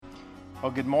Well,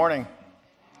 good morning.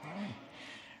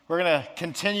 We're going to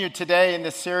continue today in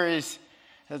this series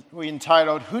that we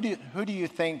entitled, Who do you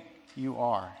think you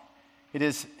are? It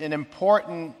is an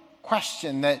important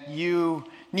question that you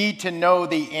need to know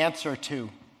the answer to.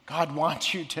 God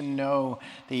wants you to know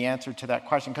the answer to that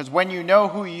question, because when you know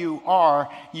who you are,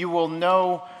 you will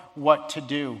know what to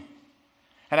do.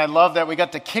 And I love that we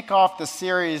got to kick off the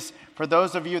series. For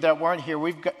those of you that weren't here,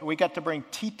 we got to bring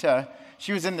Tita.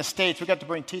 She was in the States. We got to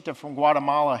bring Tita from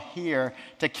Guatemala here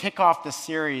to kick off the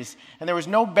series. And there was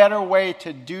no better way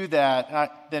to do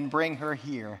that than bring her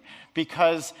here,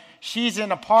 because she's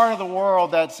in a part of the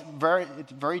world that's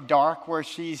very dark where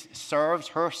she serves.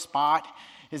 Her spot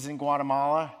is in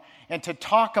Guatemala. And to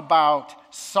talk about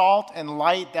salt and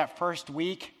light that first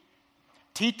week,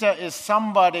 Tita is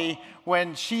somebody,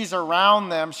 when she's around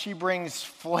them, she brings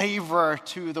flavor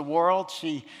to the world.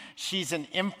 She's an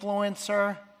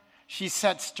influencer. She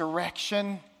sets direction.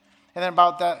 And then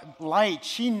about that light,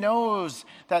 she knows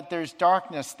that there's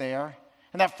darkness there.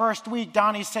 And that first week,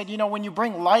 Donnie said, when you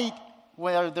bring light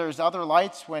where there's other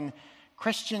lights, when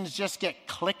Christians just get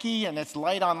cliquey and it's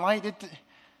light on light,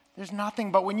 there's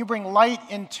nothing. But when you bring light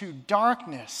into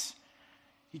darkness,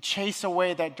 you chase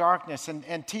away that darkness.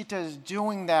 And Tita is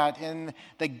doing that in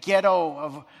the ghetto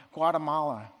of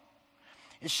Guatemala.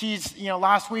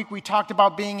 Last week we talked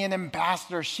about being an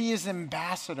ambassador. She is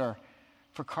ambassador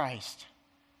for Christ.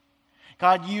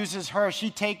 God uses her.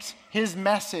 She takes his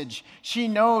message. She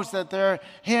knows that they're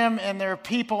him and their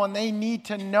people, and they need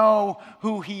to know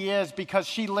who he is, because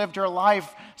she lived her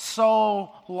life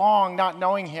so long not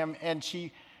knowing him, and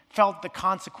she felt the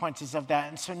consequences of that.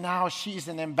 And so now she's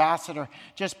an ambassador,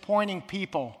 just pointing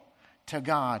people to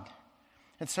God.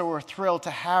 And so we're thrilled to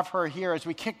have her here as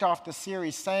we kicked off the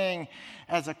series saying,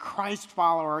 as a Christ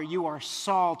follower, you are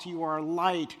salt, you are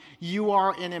light, you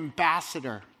are an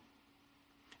ambassador.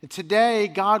 And today,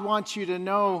 God wants you to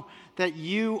know that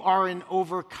you are an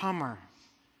overcomer.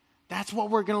 That's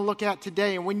what we're going to look at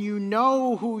today. And when you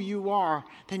know who you are,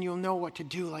 then you'll know what to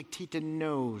do, like Tita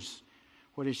knows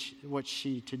what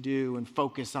she to do and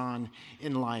focus on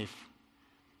in life.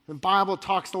 The Bible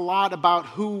talks a lot about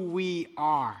who we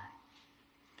are.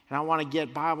 And I want to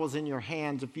get Bibles in your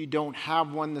hands if you don't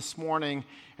have one this morning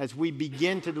as we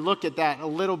begin to look at that a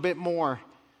little bit more.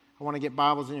 I want to get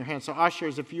Bibles in your hands. So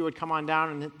ushers, if you would come on down,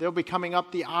 and they'll be coming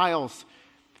up the aisles.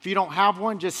 If you don't have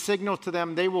one, just signal to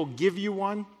them. They will give you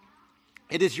one.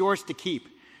 It is yours to keep.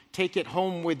 Take it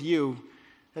home with you,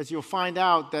 as you'll find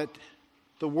out that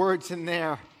the words in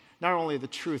there, not only the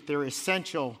truth, they're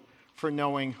essential for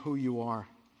knowing who you are.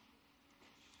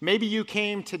 Maybe you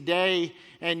came today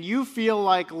and you feel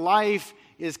like life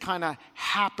is kind of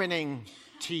happening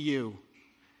to you.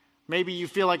 Maybe you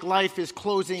feel like life is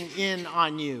closing in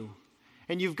on you.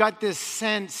 And you've got this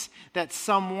sense that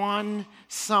someone,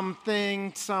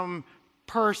 something, some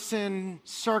person,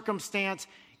 circumstance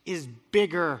is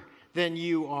bigger than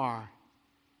you are.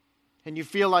 And you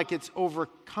feel like it's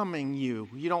overcoming you.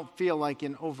 You don't feel like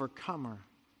an overcomer.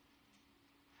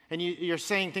 And you're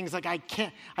saying things like, I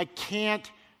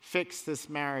can't fix this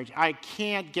marriage. I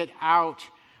can't get out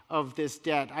of this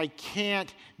debt. I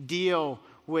can't deal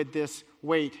with this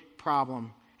weight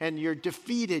problem. And you're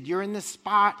defeated. You're in the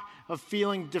spot of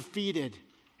feeling defeated.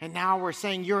 And now we're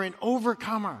saying you're an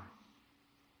overcomer.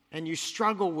 And you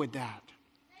struggle with that.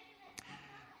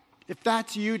 If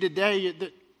that's you today,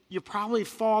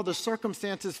 the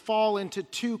circumstances fall into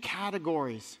two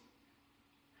categories.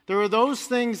 There are those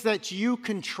things that you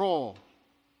control.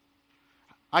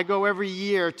 I go every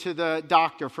year to the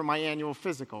doctor for my annual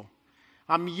physical.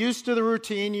 I'm used to the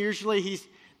routine. Usually he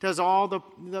does all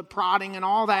the prodding and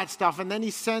all that stuff, and then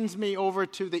he sends me over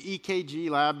to the EKG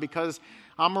lab because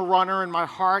I'm a runner and my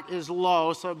heart is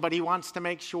low, but he wants to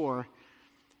make sure.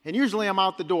 And usually I'm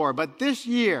out the door. But this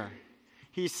year,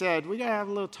 he said, we got to have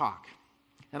a little talk.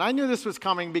 And I knew this was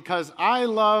coming because I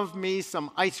love me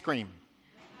some ice cream.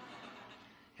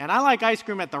 And I like ice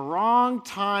cream at the wrong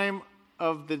time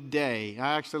of the day.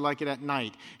 I actually like it at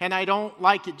night. And I don't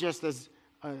like it just as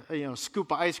a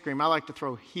scoop of ice cream. I like to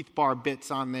throw Heath Bar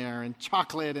bits on there and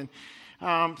chocolate. And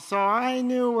so I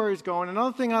knew where he's going.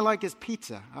 Another thing I like is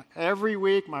pizza. Every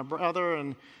week, my brother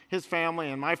and his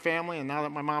family and my family, and now that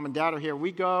my mom and dad are here,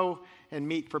 we go and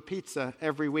meet for pizza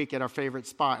every week at our favorite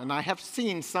spot. And I have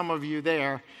seen some of you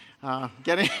there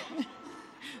getting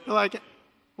like,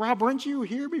 Rob, weren't you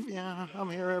here before? Yeah,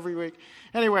 I'm here every week.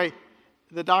 Anyway,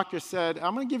 the doctor said,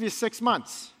 I'm going to give you 6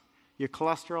 months. Your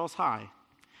cholesterol's high.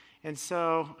 And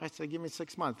so I said, give me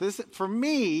 6 months. For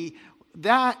me,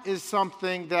 that is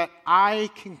something that I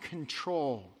can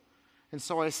control. And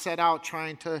so I set out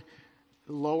trying to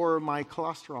lower my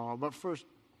cholesterol. But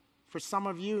For some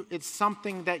of you, it's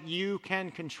something that you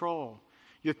can control.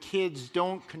 Your kids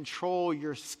don't control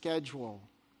your schedule.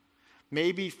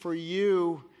 Maybe for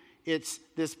you, it's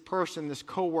this person, this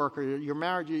coworker, your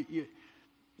marriage.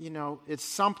 You know, it's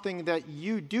something that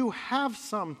you do have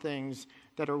some things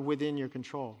that are within your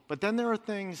control. But then there are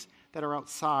things that are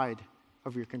outside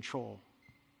of your control.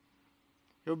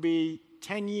 It'll be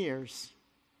 10 years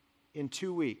in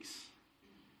 2 weeks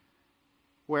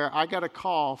where I got a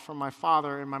call from my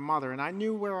father and my mother, and I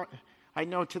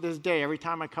know to this day, every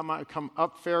time I come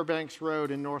up Fairbanks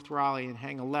Road in North Raleigh and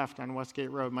hang a left on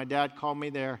Westgate Road, my dad called me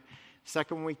there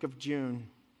second week of June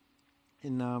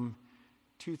in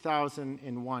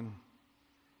 2001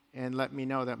 and let me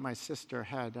know that my sister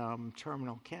had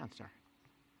terminal cancer.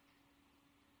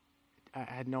 I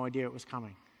had no idea it was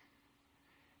coming.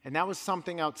 And that was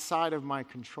something outside of my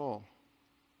control.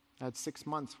 I had 6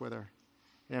 months with her.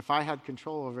 And if I had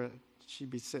control over it, she'd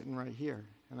be sitting right here,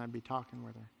 and I'd be talking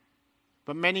with her.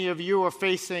 But many of you are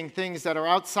facing things that are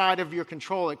outside of your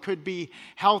control. It could be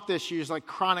health issues like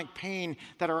chronic pain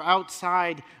that are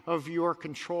outside of your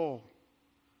control.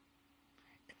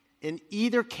 In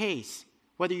either case,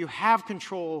 whether you have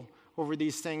control over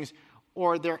these things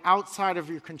or they're outside of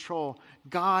your control,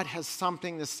 God has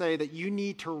something to say that you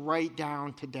need to write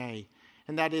down today.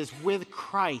 And that is, with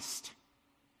Christ,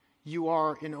 you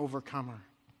are an overcomer.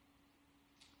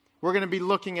 We're going to be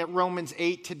looking at Romans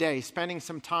 8 today, spending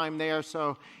some time there.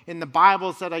 So in the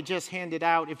Bibles that I just handed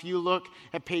out, if you look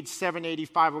at page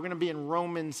 785, we're going to be in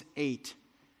Romans 8.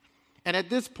 And at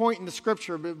this point in the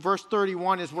scripture, verse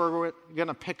 31 is where we're going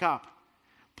to pick up.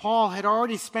 Paul had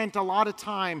already spent a lot of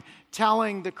time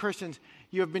telling the Christians,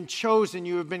 you have been chosen,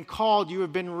 you have been called, you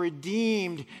have been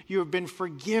redeemed, you have been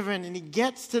forgiven. And he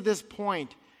gets to this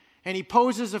point, and he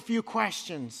poses a few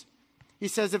questions. He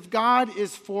says, if God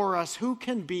is for us, who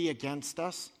can be against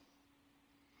us?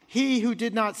 He who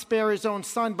did not spare his own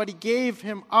son, but he gave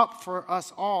him up for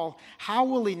us all, how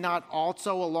will he not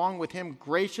also, along with him,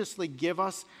 graciously give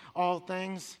us all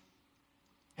things?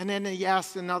 And then he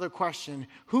asks another question,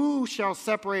 who shall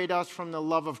separate us from the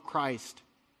love of Christ?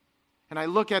 And I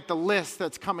look at the list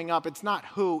that's coming up. It's not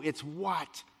who, it's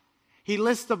what. He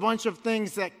lists a bunch of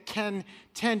things that can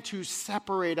tend to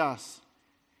separate us.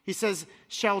 He says,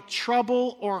 shall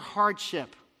trouble or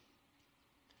hardship?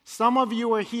 Some of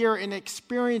you are here and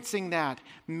experiencing that.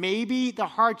 Maybe the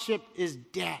hardship is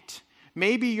debt.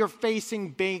 Maybe you're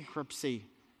facing bankruptcy.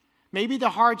 Maybe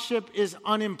the hardship is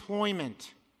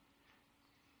unemployment.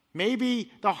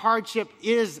 Maybe the hardship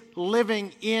is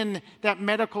living in that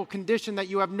medical condition that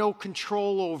you have no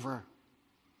control over.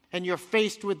 And you're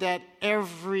faced with that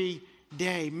every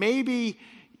day. Maybe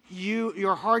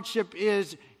your hardship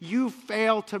is you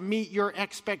fail to meet your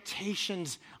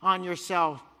expectations on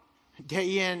yourself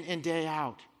day in and day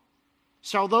out.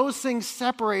 Shall those things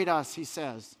separate us, he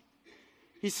says.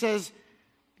 He says,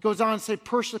 goes on to say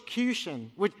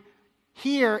persecution, which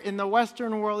here in the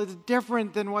Western world is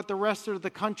different than what the rest of the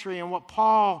country and what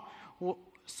Paul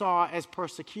saw as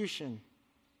persecution.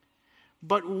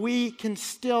 But we can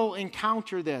still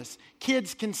encounter this.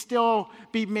 Kids can still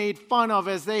be made fun of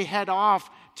as they head off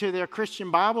to their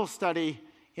Christian Bible study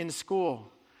in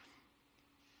school.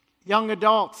 Young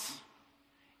adults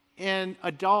and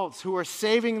adults who are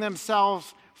saving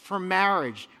themselves for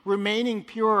marriage, remaining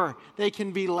pure, they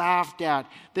can be laughed at.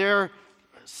 Their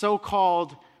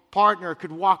so-called partner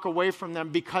could walk away from them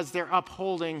because they're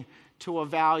upholding to a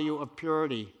value of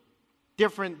purity.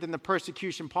 Different than the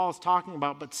persecution Paul's talking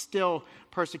about, but still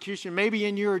persecution. Maybe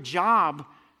in your job,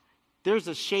 there's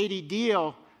a shady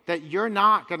deal that you're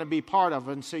not going to be part of,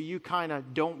 and so you kind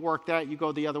of don't work that, you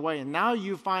go the other way. And now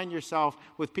you find yourself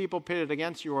with people pitted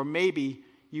against you, or maybe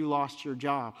you lost your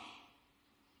job.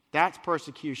 That's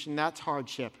persecution, that's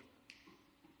hardship.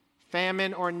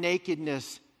 Famine or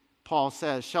nakedness, Paul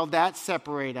says, shall that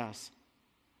separate us?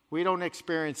 We don't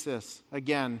experience this,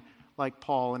 again, like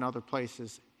Paul in other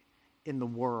places in the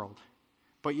world.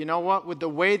 But you know what? With the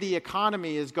way the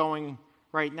economy is going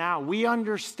right now, we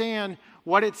understand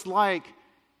what it's like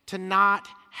to not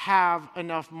have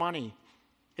enough money.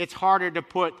 It's harder to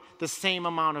put the same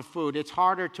amount of food. It's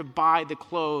harder to buy the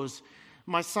clothes.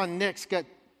 My son Nick's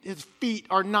his feet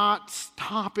are not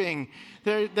stopping.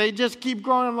 They just keep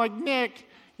growing. I'm like, Nick,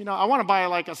 I want to buy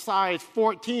like a size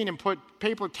 14 and put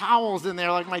paper towels in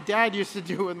there like my dad used to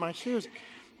do with my shoes.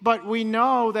 But we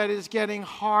know that it's getting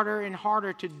harder and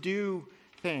harder to do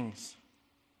things.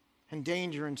 And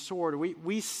danger and sword.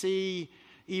 We see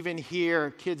even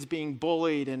here kids being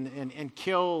bullied and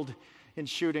killed in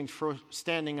shootings for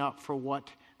standing up for what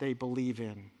they believe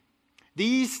in.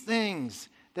 These things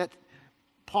that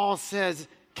Paul says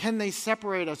can they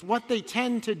separate us? What they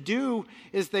tend to do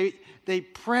is they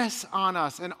press on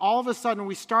us, and all of a sudden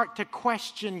we start to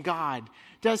question God.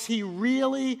 Does he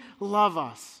really love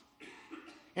us?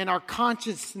 In our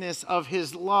consciousness of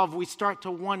his love, we start to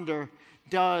wonder,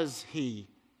 does he?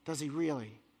 Does he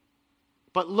really?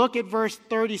 But look at verse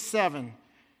 37.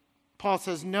 Paul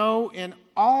says, no, in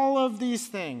all of these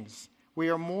things, we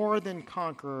are more than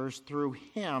conquerors through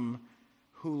him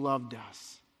who loved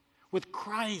us. With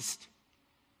Christ,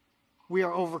 we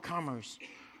are overcomers.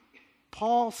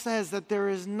 Paul says that there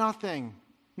is nothing,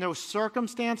 no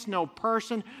circumstance, no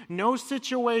person, no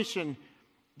situation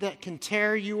that can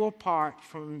tear you apart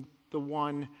from the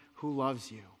one who loves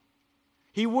you.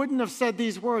 He wouldn't have said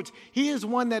these words. He is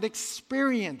one that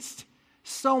experienced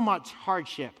so much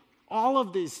hardship, all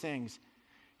of these things.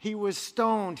 He was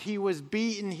stoned, he was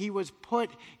beaten, he was put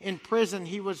in prison,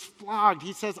 he was flogged.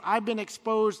 He says, I've been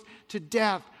exposed to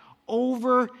death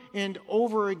over and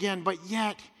over again, but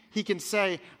yet he can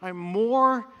say, I'm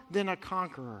more than a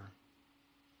conqueror.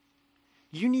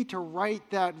 You need to write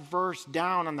that verse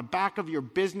down on the back of your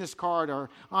business card or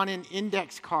on an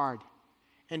index card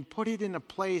and put it in a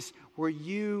place where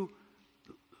you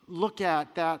look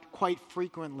at that quite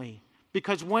frequently.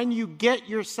 Because when you get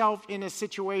yourself in a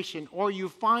situation or you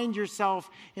find yourself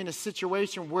in a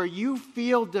situation where you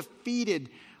feel defeated,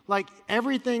 like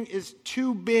everything is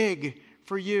too big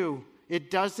for you,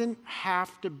 it doesn't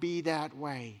have to be that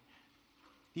way.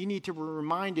 You need to be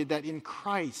reminded that in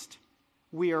Christ,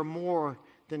 we are more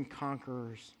than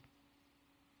conquerors.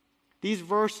 These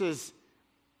verses,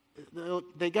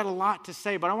 they got a lot to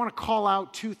say, but I want to call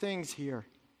out two things here.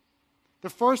 The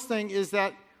first thing is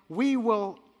that we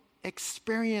will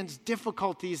experience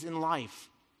difficulties in life.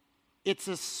 It's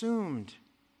assumed.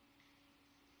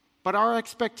 But our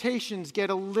expectations get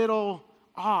a little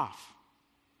off.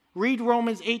 Read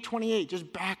Romans 8:28.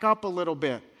 Just back up a little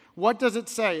bit. What does it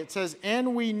say? It says,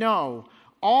 and we know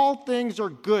all things are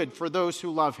good for those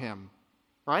who love him.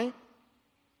 Right?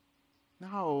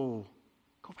 No.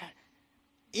 Go back.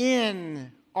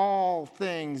 In all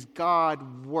things,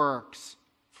 God works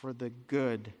for the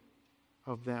good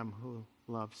of them who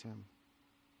loves him.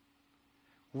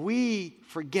 We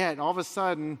forget, all of a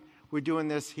sudden, we're doing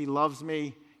this, he loves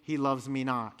me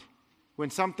not. When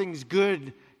something's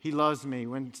good, he loves me.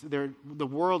 When the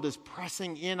world is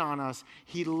pressing in on us,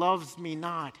 he loves me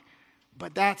not.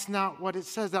 But that's not what it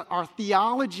says. That our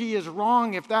theology is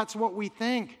wrong if that's what we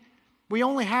think. We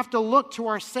only have to look to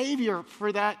our Savior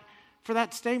for that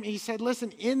statement. He said,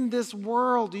 listen, in this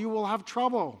world you will have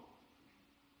trouble.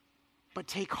 But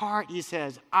take heart, he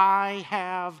says, I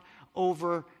have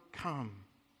overcome.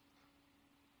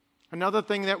 Another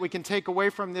thing that we can take away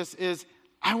from this is,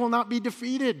 I will not be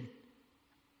defeated.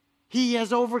 He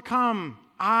has overcome.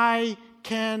 I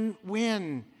can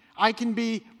win. I can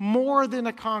be more than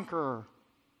a conqueror.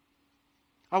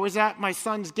 I was at my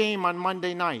son's game on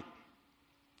Monday night.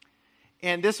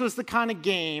 And this was the kind of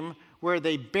game where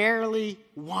they barely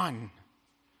won.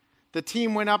 The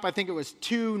team went up, I think it was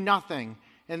 2-0.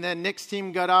 And then Nick's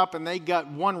team got up and they got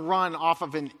one run off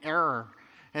of an error.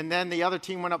 And then the other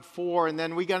team went up 4. And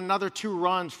then we got another 2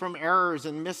 runs from errors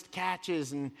and missed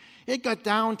catches. And it got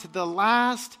down to the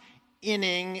last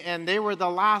inning and they were the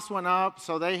last one up.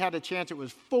 So they had a chance. It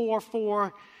was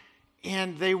 4-4.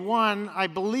 And they won, I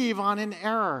believe, on an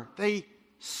error. They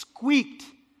squeaked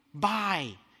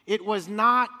by. It was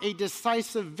not a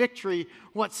decisive victory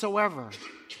whatsoever.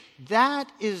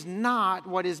 That is not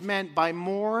what is meant by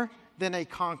more than a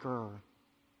conqueror.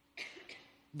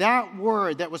 That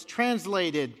word that was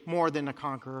translated more than a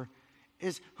conqueror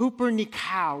is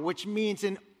hupernikao, which means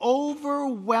an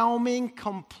overwhelming,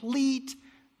 complete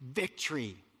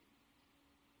victory.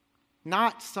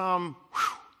 Not some,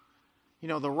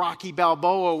 the Rocky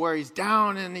Balboa where he's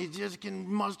down and he just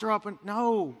can muster up.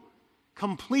 No,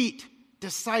 complete,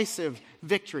 decisive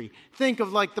victory. Think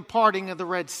of like the parting of the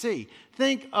Red Sea.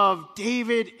 Think of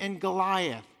David and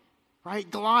Goliath. Right?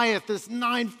 Goliath, this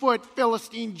 9-foot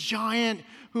Philistine giant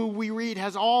who we read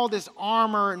has all this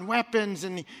armor and weapons,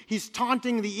 and he's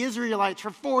taunting the Israelites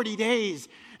for 40 days.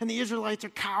 And the Israelites are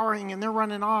cowering and they're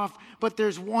running off. But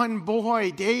there's one boy,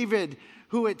 David,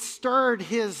 who had stirred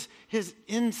his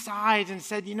inside and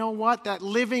said, you know what? That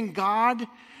living God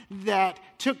that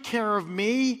took care of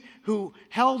me, who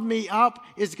held me up,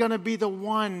 is going to be the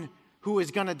one who is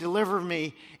going to deliver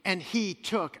me. And he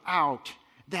took out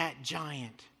that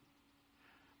giant.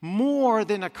 More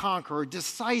than a conqueror,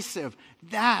 decisive.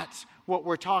 That's what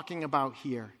we're talking about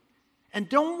here. And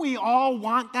don't we all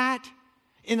want that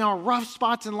in our rough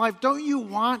spots in life? Don't you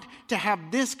want to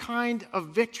have this kind of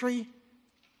victory?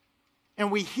 And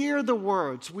we hear the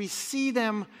words, we see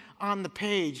them on the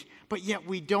page, but yet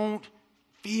we don't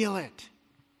feel it.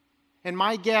 And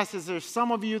my guess is there's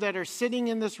some of you that are sitting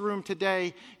in this room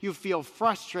today, you feel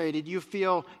frustrated, you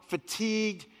feel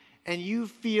fatigued, and you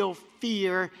feel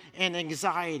fear and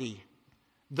anxiety.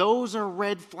 Those are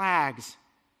red flags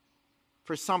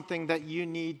for something that you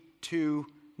need to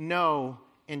know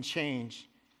and change.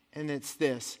 And it's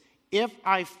this: if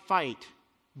I fight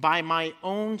by my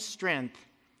own strength,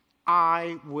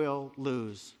 I will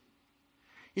lose.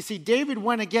 You see, David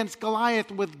went against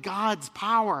Goliath with God's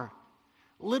power.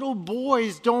 Little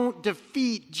boys don't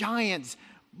defeat giants,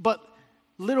 but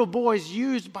little boys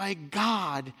used by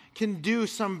God can do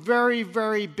some very,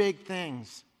 very big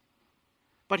things.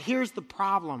 But here's the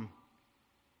problem.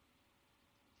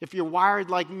 If you're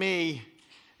wired like me,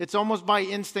 it's almost by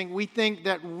instinct. We think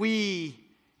that we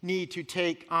need to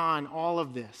take on all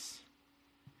of this.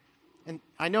 And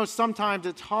I know sometimes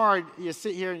it's hard. You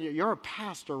sit here and you're a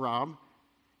pastor, Rob.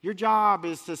 Your job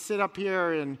is to sit up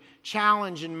here and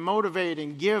challenge and motivate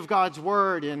and give God's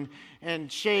word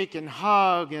and shake and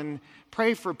hug and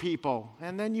pray for people.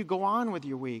 And then you go on with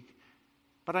your week.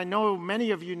 But I know many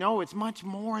of you know it's much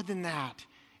more than that.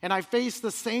 And I face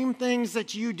the same things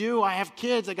that you do. I have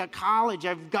kids, I got college,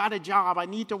 I've got a job, I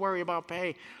need to worry about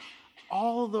pay.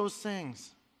 All of those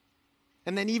things.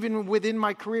 And then even within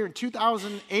my career, in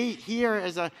 2008 here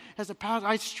as a pastor,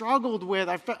 I struggled with,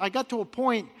 I got to a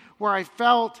point where I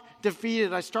felt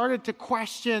defeated. I started to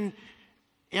question,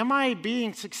 am I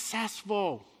being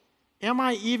successful? Am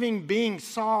I even being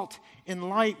salt and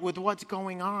light with what's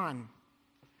going on?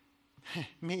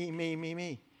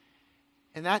 Me.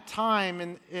 And that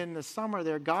time in the summer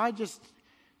there, God just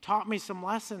taught me some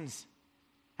lessons.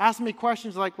 Asked me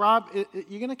questions like, Rob,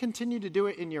 you going to continue to do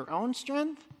it in your own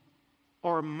strength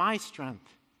or my strength?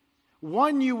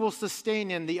 One you will sustain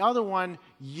in, the other one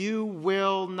you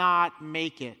will not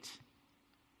make it.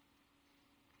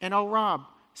 And Rob,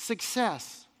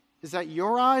 success, is that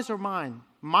your eyes or mine?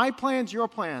 My plans, your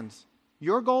plans.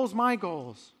 Your goals, my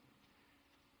goals.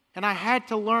 And I had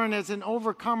to learn as an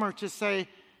overcomer to say,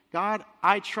 God,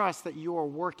 I trust that you are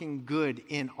working good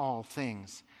in all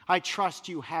things. I trust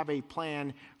you have a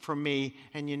plan for me.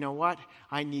 And you know what?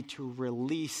 I need to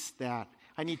release that.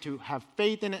 I need to have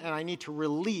faith in it, and I need to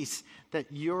release that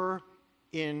you're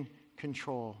in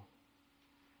control.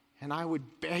 And I would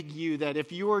beg you that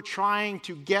if you are trying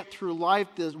to get through life,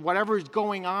 whatever is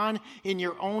going on in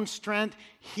your own strength,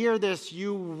 hear this,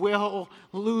 you will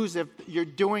lose if you're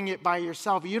doing it by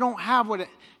yourself. You don't have what it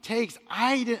takes.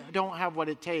 I don't have what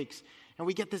it takes. And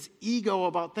we get this ego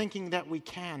about thinking that we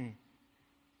can.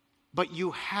 But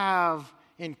you have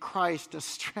in Christ a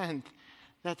strength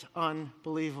that's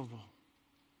unbelievable.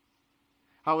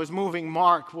 I was moving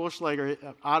Mark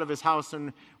Wolschlager out of his house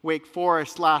in Wake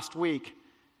Forest last week.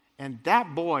 And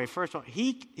that boy, first of all,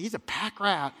 he's a pack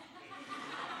rat.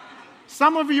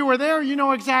 Some of you were there, you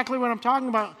know exactly what I'm talking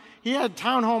about. He had a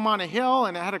townhome on a hill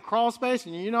and it had a crawl space.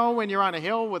 And you know when you're on a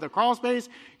hill with a crawl space,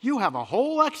 you have a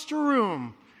whole extra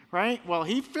room, right? Well,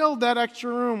 he filled that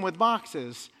extra room with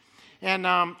boxes. And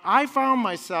I found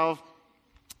myself,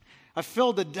 I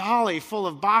filled a dolly full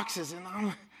of boxes. And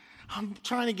I'm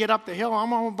trying to get up the hill.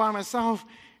 I'm all by myself.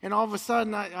 And all of a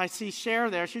sudden, I see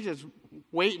Cher there. She's just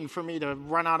waiting for me to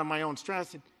run out of my own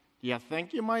stress. Do you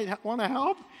think you might want to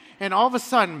help? And all of a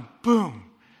sudden, boom,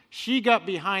 she got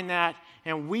behind that,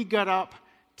 and we got up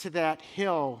to that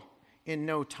hill in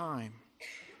no time.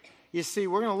 You see,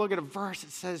 we're going to look at a verse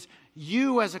that says,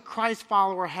 you as a Christ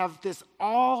follower have this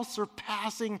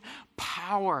all-surpassing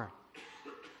power.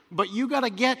 But you got to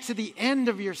get to the end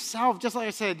of yourself. Just like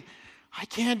I said, I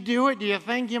can't do it. Do you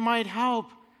think you might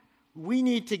help? We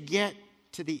need to get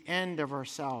to the end of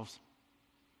ourselves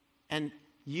and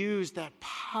use that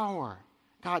power,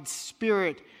 God's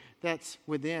Spirit that's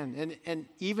within. And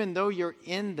even though you're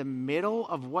in the middle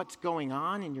of what's going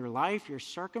on in your life, your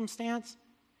circumstance,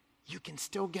 you can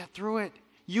still get through it.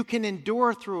 You can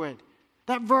endure through it.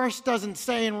 That verse doesn't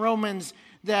say in Romans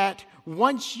that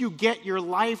once you get your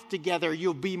life together,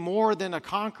 you'll be more than a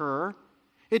conqueror.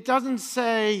 It doesn't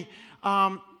say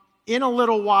in a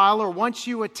little while or once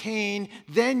you attain,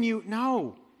 then you...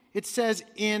 No. It says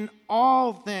in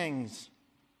all things.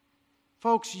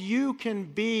 Folks, you can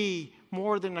be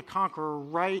more than a conqueror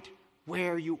right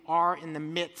where you are in the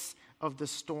midst of the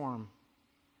storm.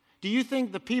 Do you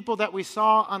think the people that we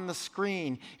saw on the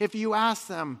screen, if you ask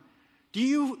them,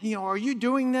 are you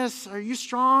doing this? Are you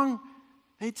strong?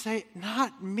 They'd say,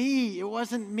 not me. It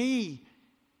wasn't me.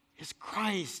 It's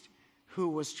Christ who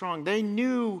was strong. They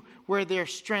knew where their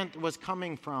strength was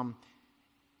coming from.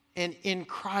 And in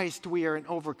Christ, we are an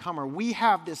overcomer. We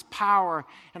have this power,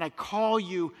 and I call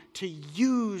you to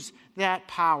use that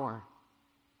power.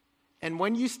 And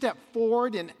when you step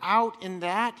forward and out in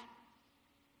that,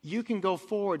 you can go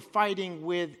forward fighting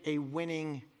with a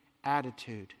winning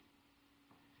attitude.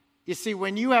 You see,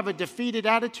 when you have a defeated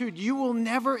attitude, you will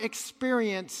never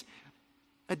experience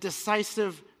a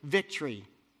decisive victory.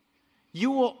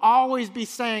 You will always be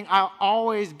saying, I'll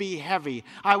always be heavy.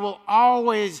 I will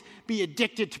always be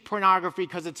addicted to pornography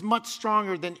because it's much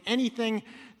stronger than anything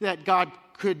that God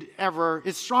could ever.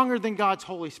 It's stronger than God's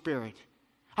Holy Spirit.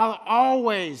 I'll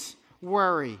always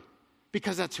worry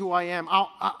because that's who I am.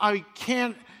 I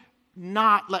can't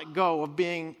not let go of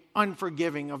being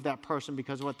unforgiving of that person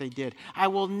because of what they did. I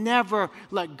will never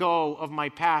let go of my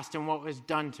past and what was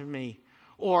done to me.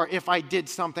 Or if I did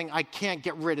something, I can't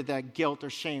get rid of that guilt or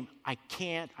shame. I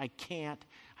can't.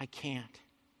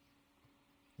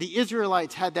 The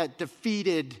Israelites had that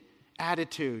defeated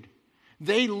attitude.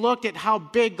 They looked at how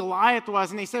big Goliath was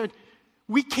and they said,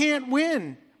 we can't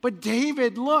win. But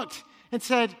David looked and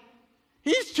said,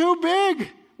 he's too big.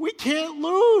 We can't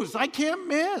lose. I can't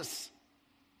miss.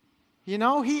 You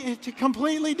know, it's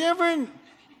completely different.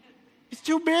 He's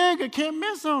too big. I can't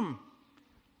miss him.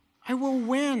 I will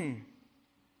win.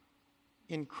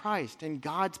 In Christ, in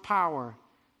God's power,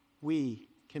 we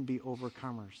can be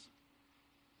overcomers.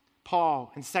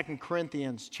 Paul in 2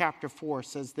 Corinthians chapter 4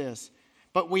 says this,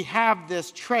 but we have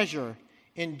this treasure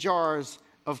in jars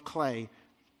of clay.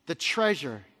 The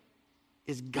treasure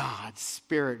is God's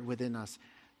Spirit within us.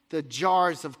 The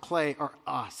jars of clay are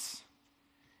us.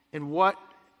 And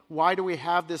why do we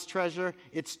have this treasure?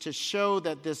 It's to show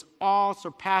that this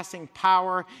all-surpassing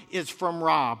power is from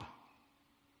Rob.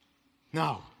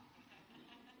 No.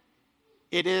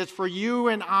 It is for you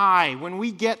and I. When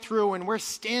we get through and we're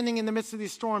standing in the midst of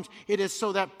these storms, it is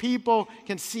so that people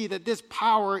can see that this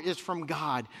power is from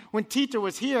God. When Tita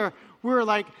was here, we were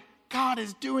like, God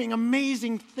is doing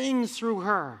amazing things through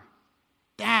her.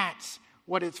 That's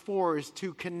what it's for, is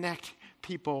to connect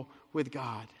people with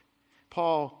God.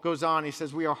 Paul goes on, he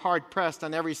says, we are hard pressed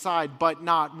on every side, but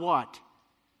not what?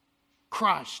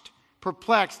 Crushed.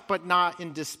 Perplexed, but not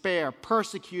in despair.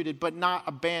 Persecuted, but not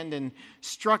abandoned.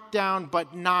 Struck down,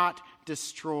 but not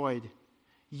destroyed.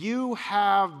 You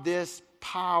have this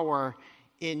power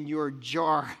in your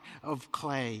jar of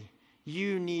clay.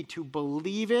 You need to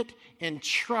believe it and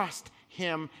trust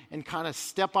Him and kind of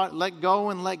step out, let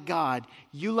go and let God.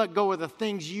 You let go of the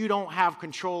things you don't have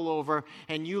control over,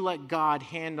 and you let God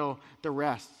handle the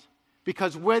rest.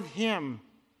 Because with Him,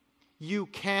 you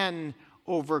can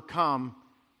overcome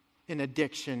an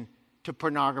addiction to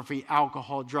pornography,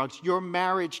 alcohol, drugs. Your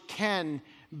marriage can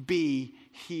be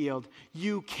healed.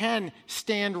 You can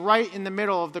stand right in the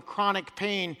middle of the chronic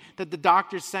pain that the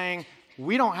doctor's saying,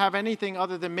 we don't have anything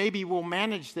other than maybe we'll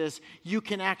manage this. You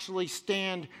can actually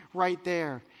stand right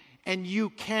there. And you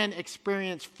can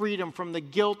experience freedom from the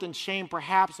guilt and shame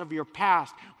perhaps of your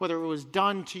past, whether it was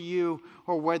done to you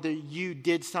or whether you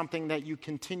did something that you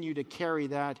continue to carry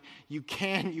that. You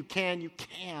can.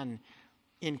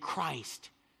 In Christ.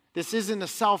 This isn't a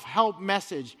self-help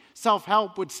message.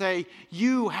 Self-help would say,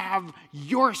 you have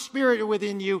your Spirit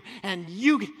within you, and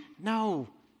no.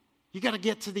 You got to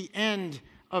get to the end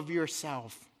of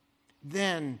yourself.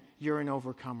 Then you're an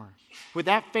overcomer. With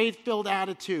that faith-filled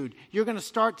attitude, you're going to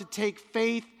start to take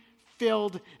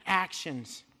faith-filled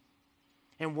actions.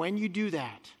 And when you do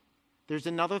that, there's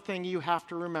another thing you have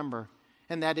to remember,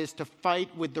 and that is to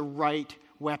fight with the right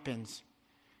weapons.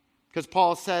 Because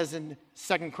Paul says in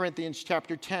 2 Corinthians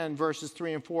chapter 10, verses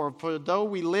 3 and 4, for though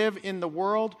we live in the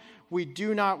world, we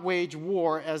do not wage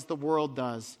war as the world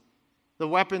does. The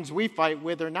weapons we fight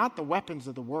with are not the weapons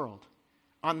of the world.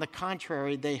 On the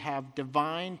contrary, they have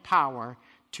divine power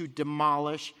to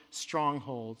demolish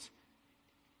strongholds.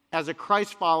 As a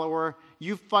Christ follower,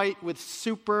 you fight with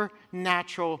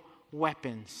supernatural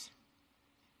weapons.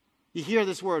 You hear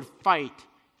this word fight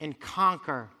and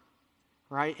conquer,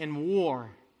 right? And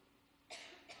war.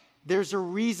 There's a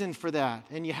reason for that,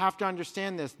 and you have to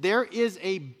understand this. There is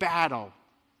a battle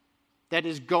that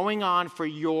is going on for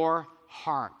your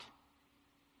heart.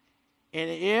 And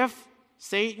if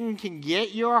Satan can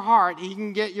get your heart, he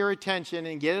can get your attention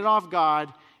and get it off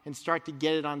God and start to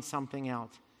get it on something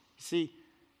else. You see,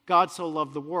 God so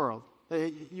loved the world.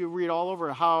 You read all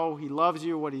over how He loves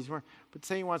you, what He's worth. But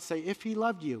Satan wants to say, if He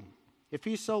loved you, if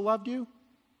He so loved you,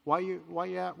 why you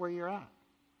at where you're at?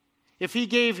 If He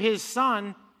gave His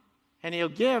Son, and He'll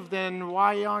give, then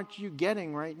why aren't you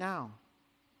getting right now?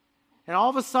 And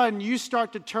all of a sudden, you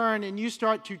start to turn and you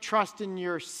start to trust in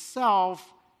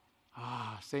yourself.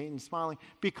 Satan's smiling.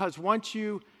 Because once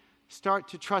you start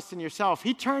to trust in yourself.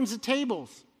 He turns the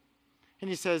tables and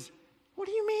he says, what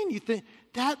do you mean? You think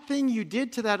that thing you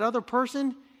did to that other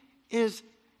person is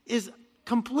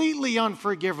completely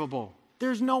unforgivable?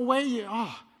 There's no way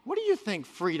what do you think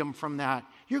freedom from that?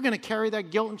 You're going to carry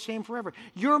that guilt and shame forever.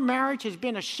 Your marriage has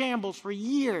been a shambles for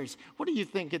years. What do you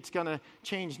think it's going to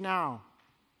change now?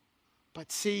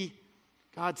 But see,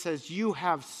 God says you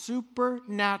have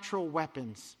supernatural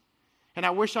weapons. And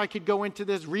I wish I could go into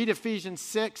this. Read Ephesians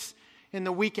 6 in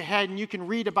the week ahead, and you can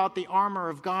read about the armor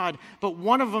of God. But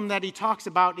one of them that he talks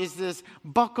about is this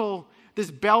buckle, this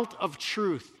belt of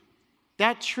truth.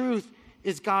 That truth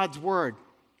is God's word.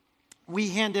 We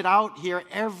hand it out here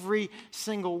every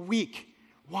single week.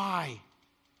 Why?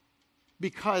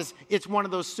 Because it's one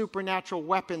of those supernatural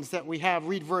weapons that we have.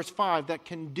 Read verse 5 that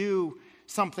can do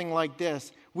something like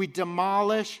this. We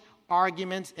demolish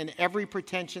arguments and every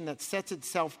pretension that sets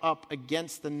itself up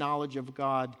against the knowledge of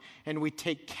God, and we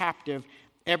take captive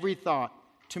every thought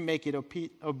to make it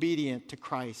obedient to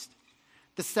Christ.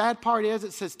 The sad part is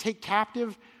it says take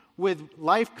captive with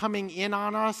life coming in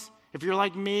on us. If you're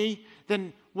like me,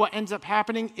 then what ends up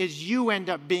happening is you end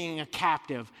up being a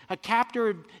captive. A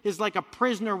captive is like a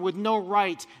prisoner with no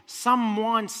rights.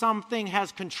 Something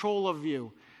has control of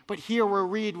you. But here we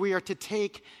read we are to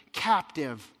take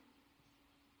captive.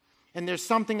 And there's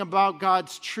something about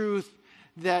God's truth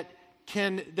that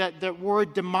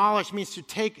word demolish means to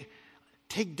take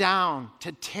down,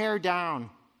 to tear down.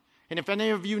 And if any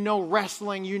of you know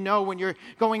wrestling, you know when you're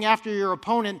going after your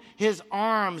opponent, his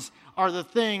arms are the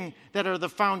thing that are the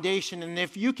foundation. And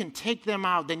if you can take them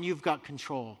out, then you've got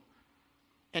control.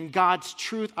 And God's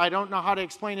truth, I don't know how to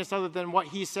explain this other than what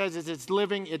he says is it's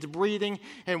living, it's breathing.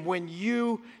 And when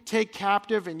you take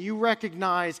captive and you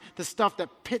recognize the stuff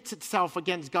that pits itself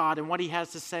against God and what he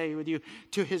has to say with you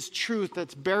to his truth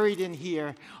that's buried in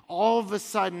here, all of a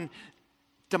sudden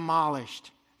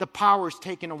demolished. The power is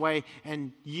taken away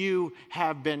and you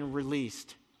have been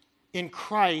released. In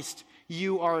Christ,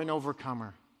 you are an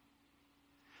overcomer.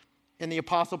 And the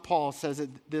Apostle Paul says it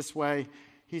this way.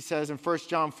 He says in 1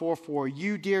 John 4:4,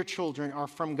 you, dear children, are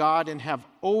from God and have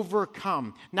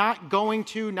overcome. Not going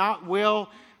to, not will,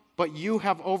 but you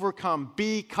have overcome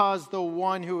because the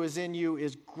one who is in you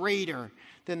is greater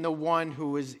than the one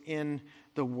who is in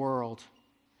the world.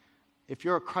 If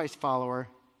you're a Christ follower,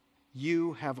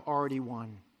 you have already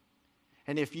won.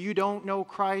 And if you don't know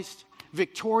Christ,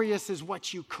 victorious is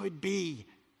what you could be.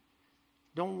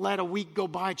 Don't let a week go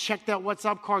by. Check that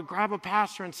WhatsApp card. Grab a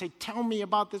pastor and say, tell me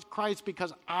about this Christ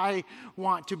because I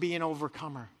want to be an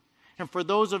overcomer. And for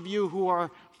those of you who are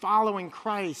following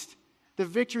Christ, the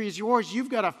victory is yours. You've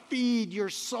got to feed your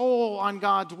soul on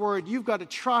God's word. You've got to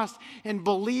trust and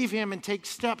believe him and take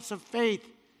steps of faith.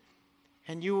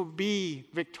 And you will be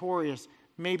victorious.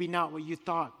 Maybe not what you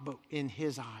thought, but in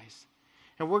his eyes.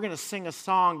 And we're going to sing a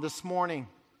song this morning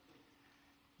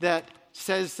that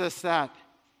says that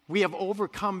we have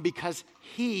overcome because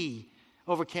he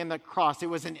overcame that cross. It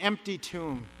was an empty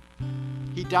tomb.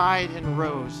 He died and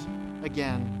rose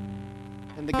again.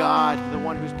 And the God, the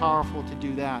one who's powerful to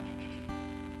do that,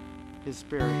 his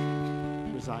Spirit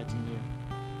resides in you.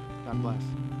 God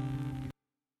bless.